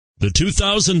The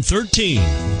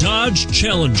 2013 Dodge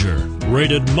Challenger,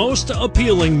 rated most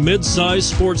appealing mid-size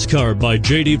sports car by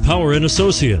J.D. Power and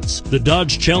Associates. The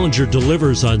Dodge Challenger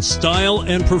delivers on style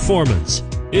and performance.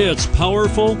 It's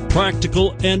powerful,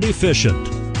 practical, and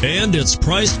efficient. And it's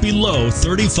priced below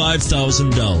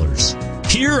 $35,000.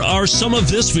 Here are some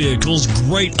of this vehicle's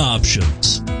great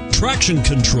options: traction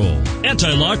control,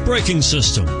 anti-lock braking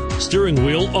system, steering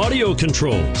wheel audio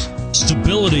controls,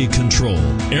 stability control,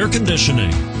 air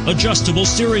conditioning, adjustable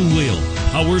steering wheel,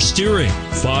 power steering,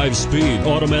 5-speed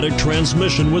automatic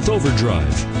transmission with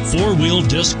overdrive, 4-wheel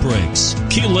disc brakes,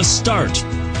 keyless start.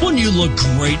 Wouldn't you look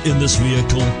great in this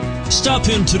vehicle? Stop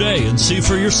in today and see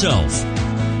for yourself.